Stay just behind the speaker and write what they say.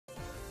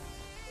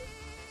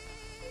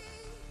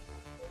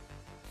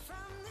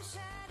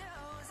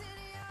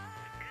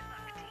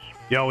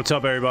Yo, what's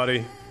up,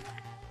 everybody?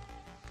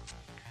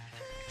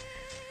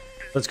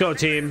 Let's go,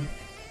 team.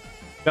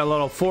 Got a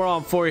little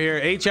 4-on-4 here.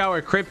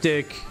 H-hour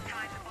Cryptic.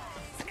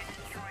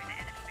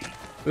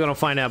 We're gonna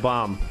find that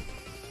bomb.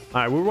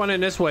 All right, we're running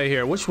this way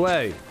here. Which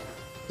way?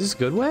 Is this a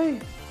good way?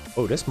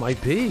 Oh, this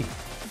might be.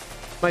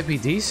 Might be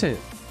decent.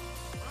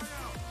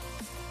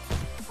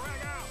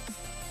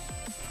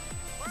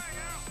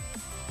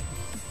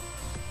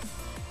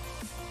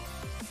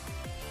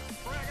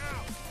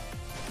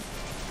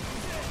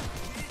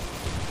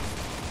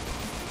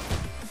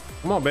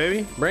 Come on,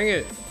 baby. Bring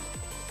it.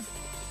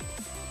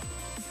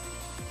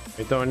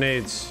 You're throwing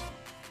nades.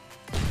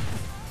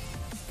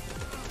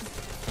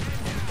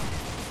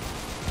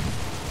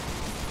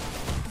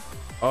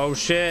 Oh,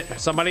 shit.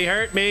 Somebody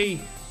hurt me.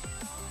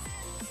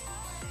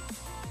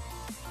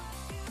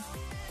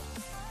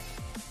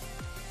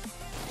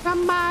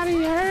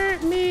 Somebody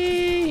hurt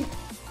me.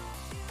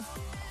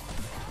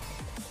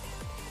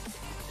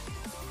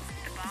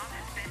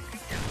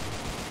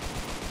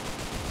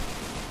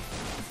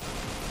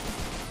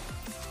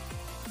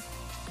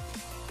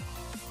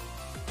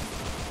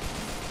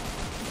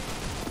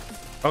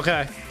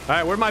 Okay. All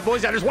right, where are my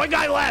boys at? There's one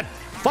guy left.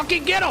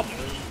 Fucking get him.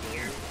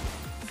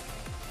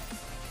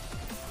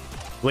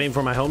 Waiting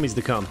for my homies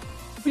to come.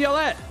 Where y'all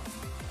at?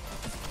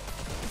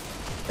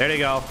 There they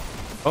go.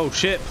 Oh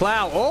shit,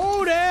 plow.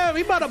 Oh damn,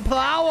 he about to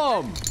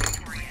plow him.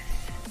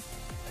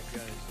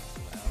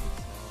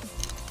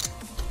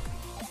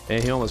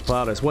 And he almost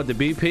plowed us. What, the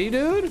BP,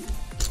 dude?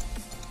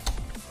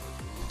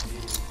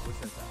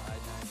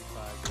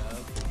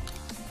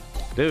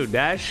 Dude,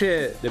 that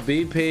shit, the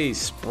BP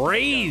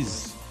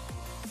sprays.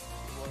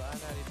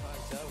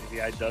 The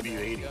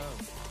IW80.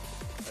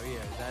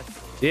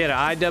 Yeah,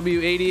 the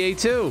IW88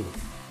 too.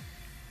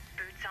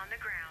 Boots on the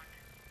ground.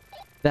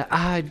 The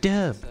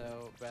IW.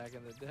 So back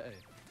in the day.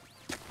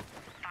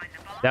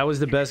 That was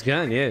the best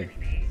gun, yeah.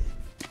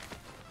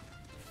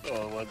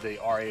 Oh, when the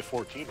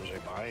RA-14 was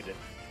right behind it.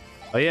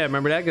 Oh yeah,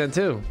 remember that gun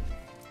too.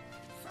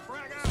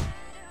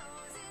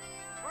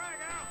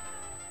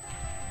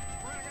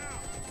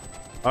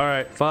 All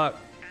right, fuck.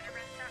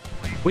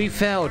 We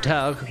fell,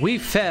 Tug. We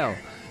fell.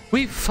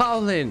 We've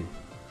fallen.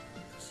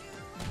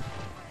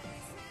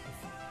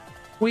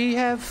 We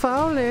have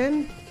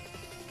fallen.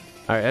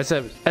 All right,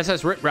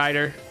 SS Rip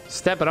Rider,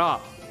 step it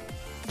up.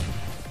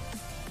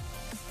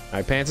 All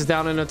right, Pants is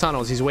down in the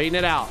tunnels. He's waiting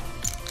it out.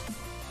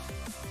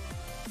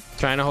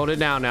 Trying to hold it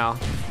down now.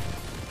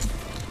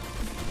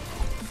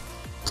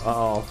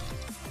 Uh-oh.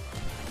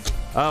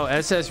 Oh,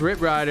 SS Rip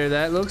Rider.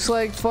 That looks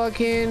like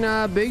fucking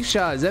Big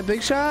Shot. Is that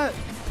Big Shot?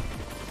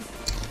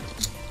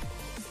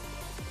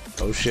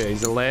 Oh shit,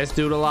 he's the last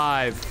dude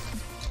alive.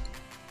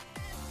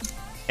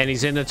 And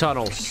he's in the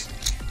tunnels.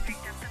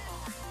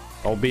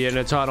 Don't be in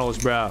the tunnels,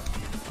 bro.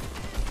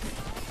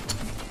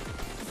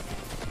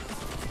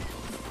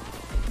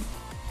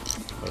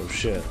 Oh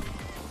shit.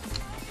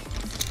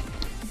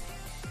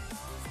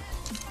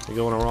 You're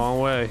going the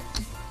wrong way.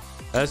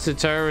 That's the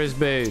terrorist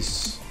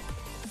base.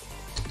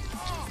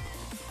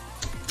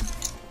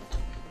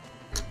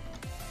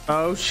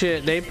 Oh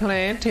shit, they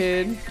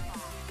planted.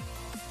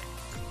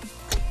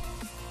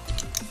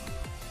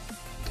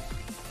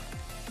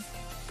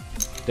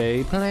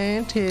 They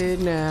planted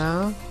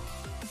now.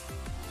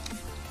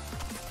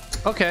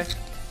 Okay.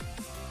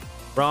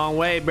 Wrong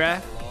way,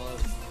 bruh.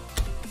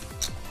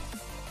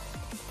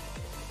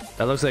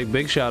 That looks like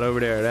Big Shot over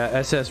there. That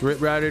SS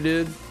Rip Rider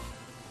dude.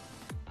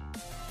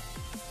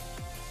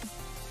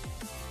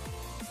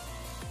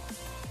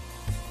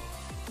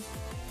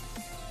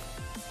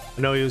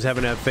 I know he was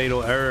having that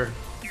fatal error.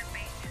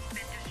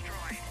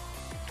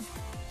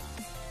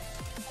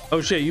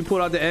 Oh shit, you pulled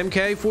out the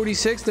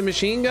MK-46, the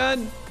machine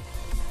gun?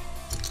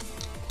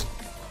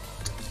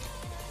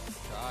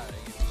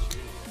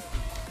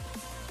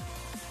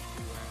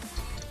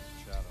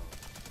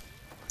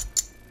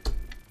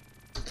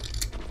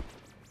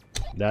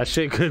 That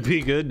shit could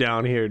be good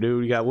down here,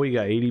 dude. You got what? You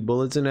got 80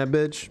 bullets in that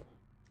bitch.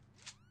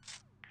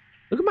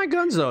 Look at my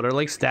guns though. They're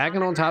like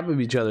stacking on top of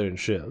each other and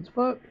shit. What the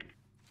fuck?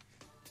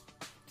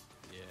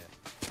 Yeah.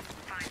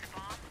 Find the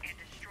bomb and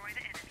destroy the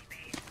enemy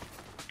base.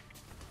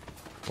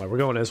 All right, we're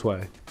going this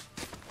way.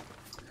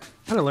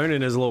 Kind of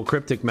learning this little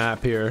cryptic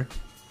map here.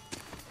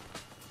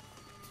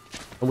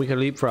 And we can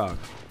leapfrog.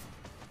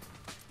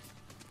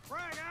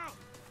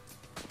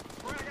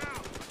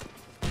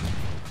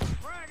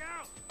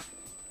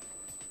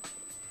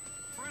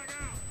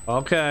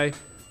 Okay.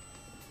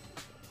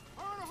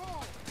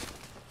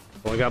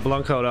 Well, we got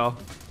Blanco though.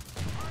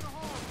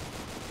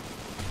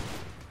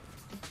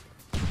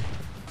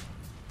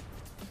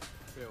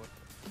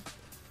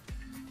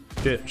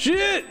 Shit.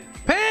 Shit!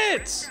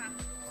 Pants!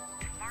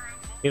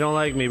 You don't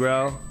like me,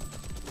 bro.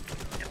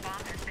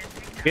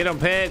 Get him,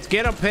 Pants.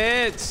 Get him,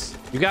 Pants.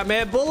 You got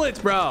mad bullets,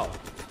 bro.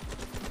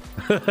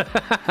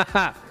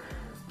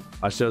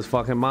 Watch those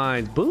fucking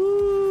mines.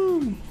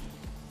 Boom.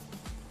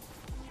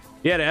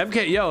 Yeah, the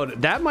MK, yo,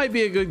 that might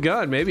be a good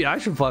gun. Maybe I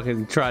should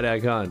fucking try that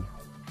gun.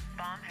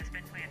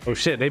 Oh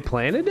shit, they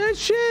planted that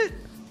shit?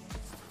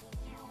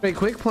 Hey,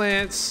 quick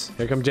plants.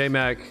 Here come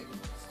J-Mac.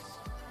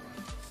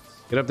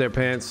 Get up there,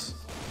 pants.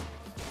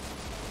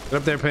 Get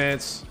up there,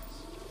 pants.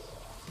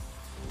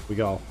 We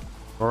go.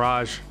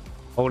 Mirage.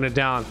 Holding it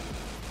down.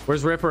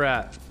 Where's Ripper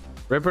at?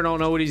 Ripper don't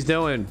know what he's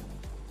doing.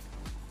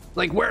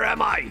 Like, where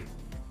am I?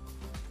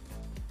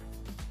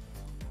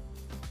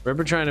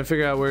 Ripper trying to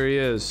figure out where he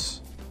is.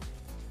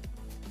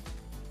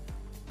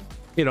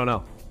 He don't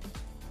know.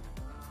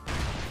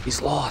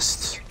 He's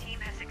lost. Your team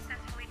has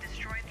successfully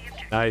destroyed the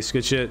objective. Nice,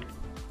 good shit.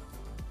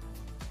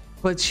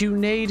 But you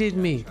naded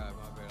me.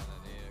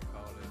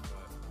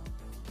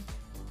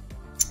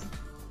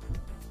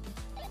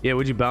 Yeah,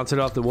 would you bounce it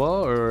off the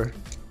wall or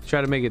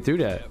try to make it through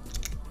that?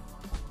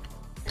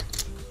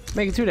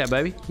 Make it through that,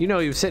 baby. You know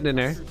he was sitting in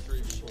there.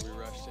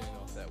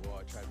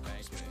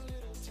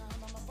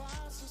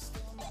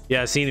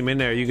 Yeah, I seen him in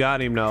there. You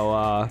got him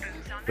though,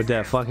 with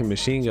that fucking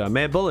machine gun.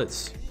 Mad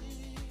bullets.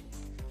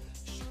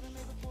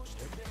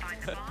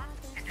 Find the bomb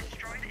and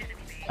destroy the enemy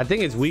base. I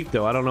think it's weak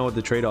though. I don't know what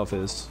the trade-off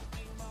is.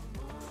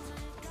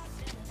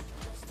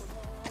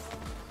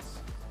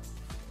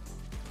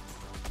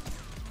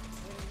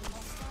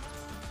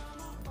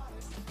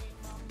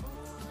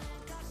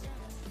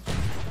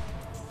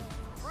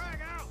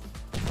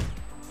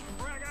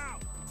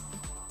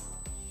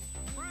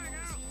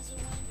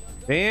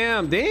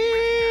 Damn,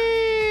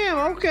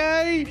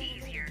 okay.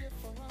 Easier.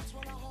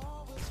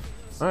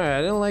 All right,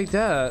 I didn't like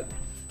that.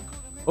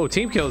 Oh,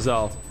 team kills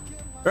though.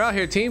 They're out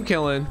here team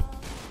killing.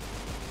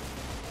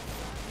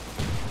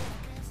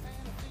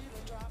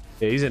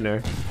 Yeah, he's in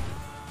there.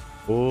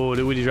 Oh,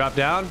 would he drop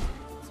down?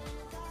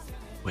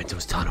 Went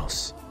those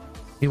tunnels.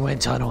 He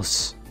went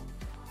tunnels.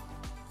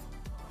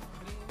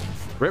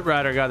 Rip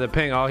Rider got the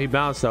ping. Oh, he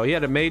bounced though. He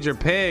had a major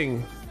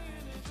ping.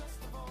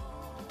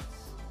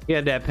 He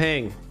had that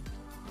ping.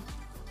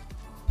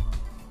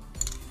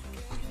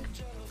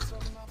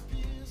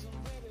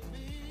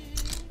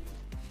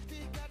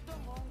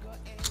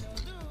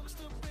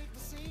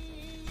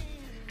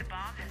 The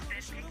bomb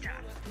has been picked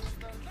up.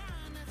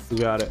 Who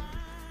got it?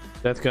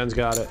 Death Gun's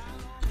got it.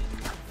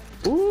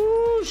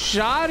 Ooh,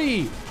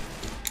 shoddy.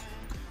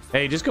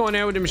 Hey, just go in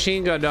there with the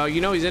machine gun, dog. You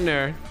know he's in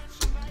there.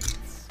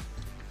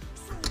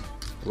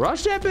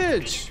 Rush that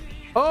bitch.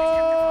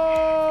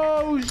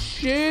 Oh,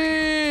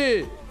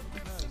 shit.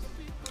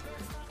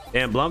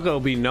 Damn, Blanco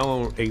be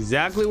knowing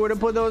exactly where to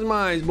put those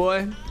mines,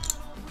 boy.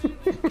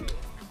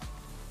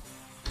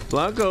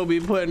 Blanco be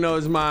putting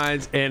those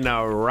mines in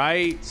the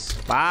right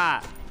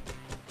spot.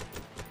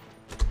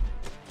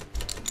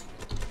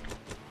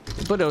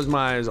 Put those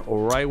mines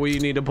right where you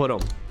need to put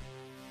them.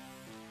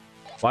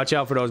 Watch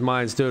out for those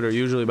mines too. They're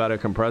usually by a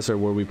compressor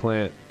where we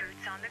plant.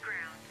 Boots on the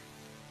ground.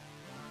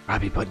 I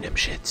be putting them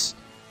shits.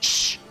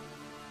 Shh.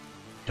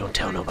 Don't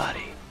tell nobody.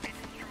 And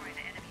destroy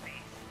the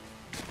enemy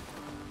base.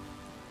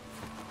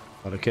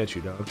 I'll catch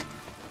you, dog.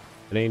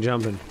 It ain't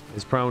jumping.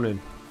 It's proning.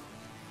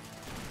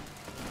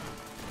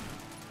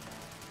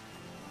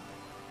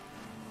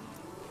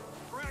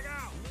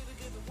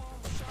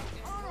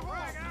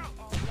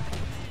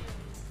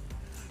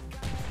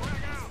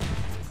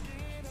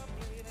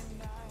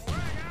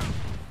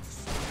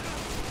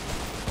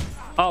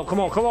 Oh,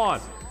 come on, come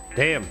on.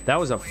 Damn, that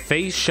was a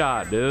face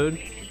shot, dude.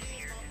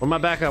 Where my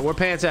backup? Where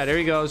pants at? There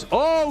he goes.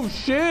 Oh,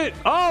 shit.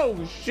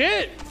 Oh,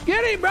 shit.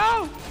 Get him,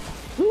 bro.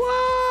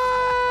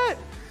 What?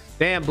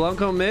 Damn,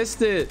 Blanco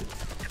missed it.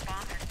 The bomb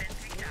has been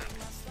picked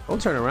up.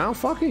 Don't turn around.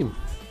 Fuck him.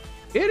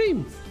 Get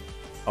him.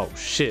 Oh,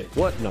 shit.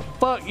 What in the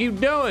fuck you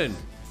doing?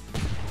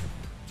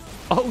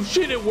 Oh,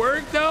 shit. It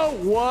worked, though?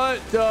 What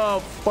the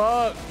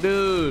fuck,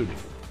 dude?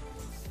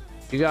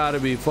 You gotta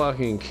be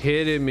fucking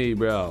kidding me,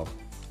 bro.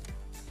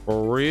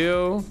 For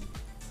real?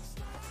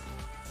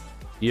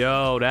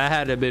 Yo, that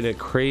had to have been the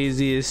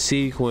craziest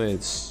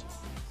sequence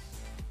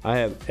I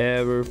have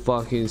ever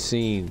fucking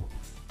seen.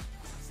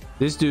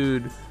 This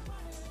dude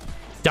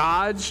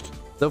dodged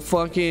the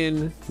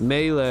fucking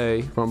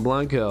melee from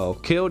Blanco,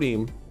 killed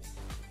him,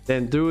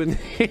 then threw a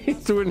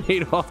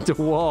nade off the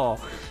wall,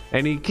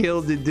 and he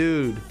killed the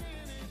dude.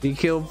 He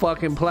killed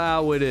fucking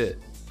Plow with it.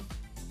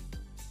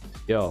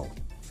 Yo.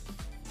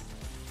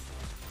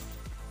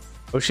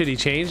 Oh shit, he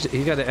changed.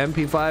 He got an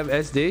MP5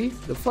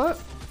 SD? The fuck?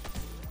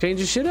 Change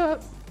his shit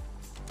up.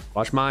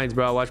 Watch mines,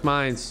 bro. Watch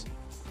mines.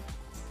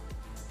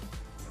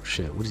 Oh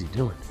shit, what is he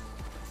doing?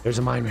 There's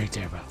a mine right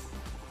there, bro.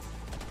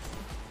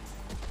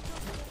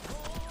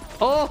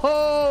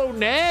 Oh,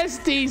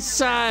 nasty,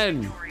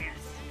 son.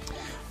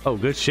 Oh,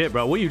 good shit,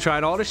 bro. What, you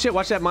trying all this shit?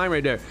 Watch that mine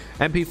right there.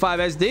 MP5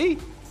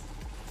 SD?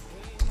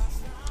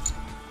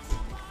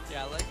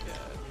 Yeah, I like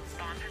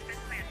Bomb has been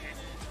planted.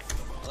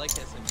 I like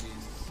SMGs.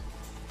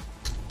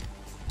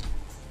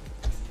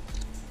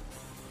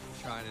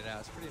 Trying it out.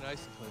 It's pretty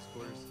nice in close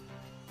quarters.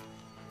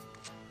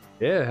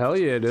 Yeah, hell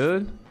yeah,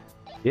 dude.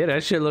 Yeah,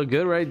 that shit looked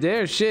good right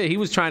there. Shit, he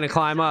was trying to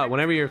climb up.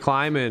 Whenever you're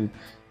climbing,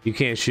 you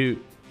can't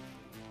shoot.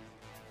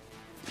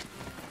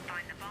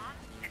 Find the bomb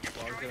and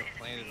Well, I was destroy gonna the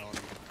plant enemy it on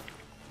base.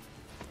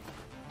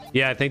 him.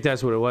 Yeah, I think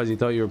that's what it was. He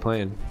thought you were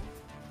playing.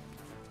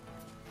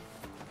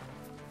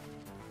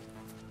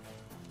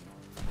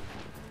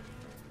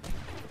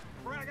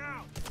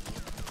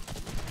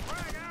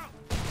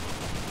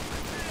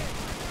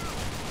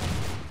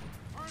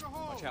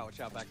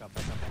 out, back up,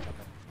 back up, back up.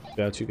 Back up.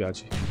 Got you,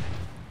 got you.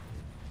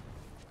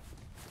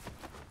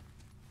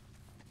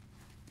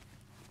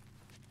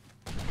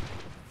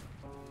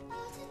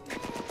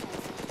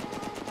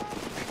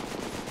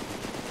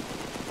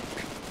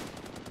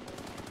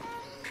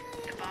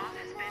 The bomb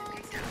has been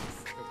picked up.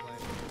 Good plan.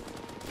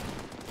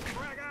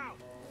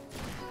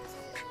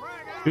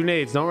 Two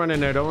nades. Don't run in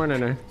there. Don't run in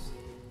there.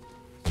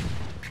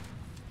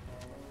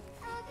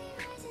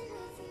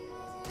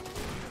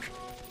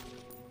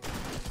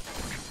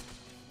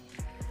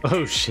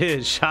 Oh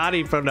shit.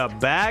 Shotty from the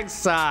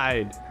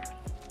backside.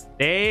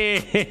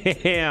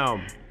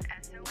 Damn.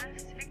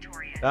 SOS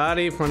victorious.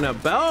 Shotty from the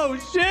oh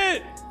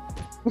shit.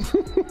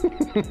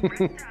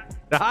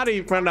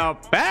 Shotty from the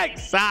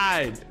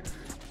backside.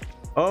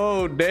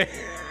 Oh damn.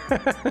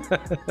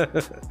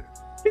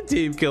 We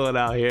team killing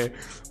out here.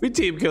 We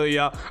team killing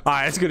y'all. All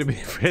right, it's gonna be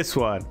for this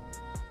one.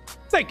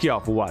 Thank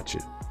y'all for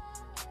watching.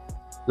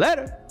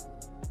 Later.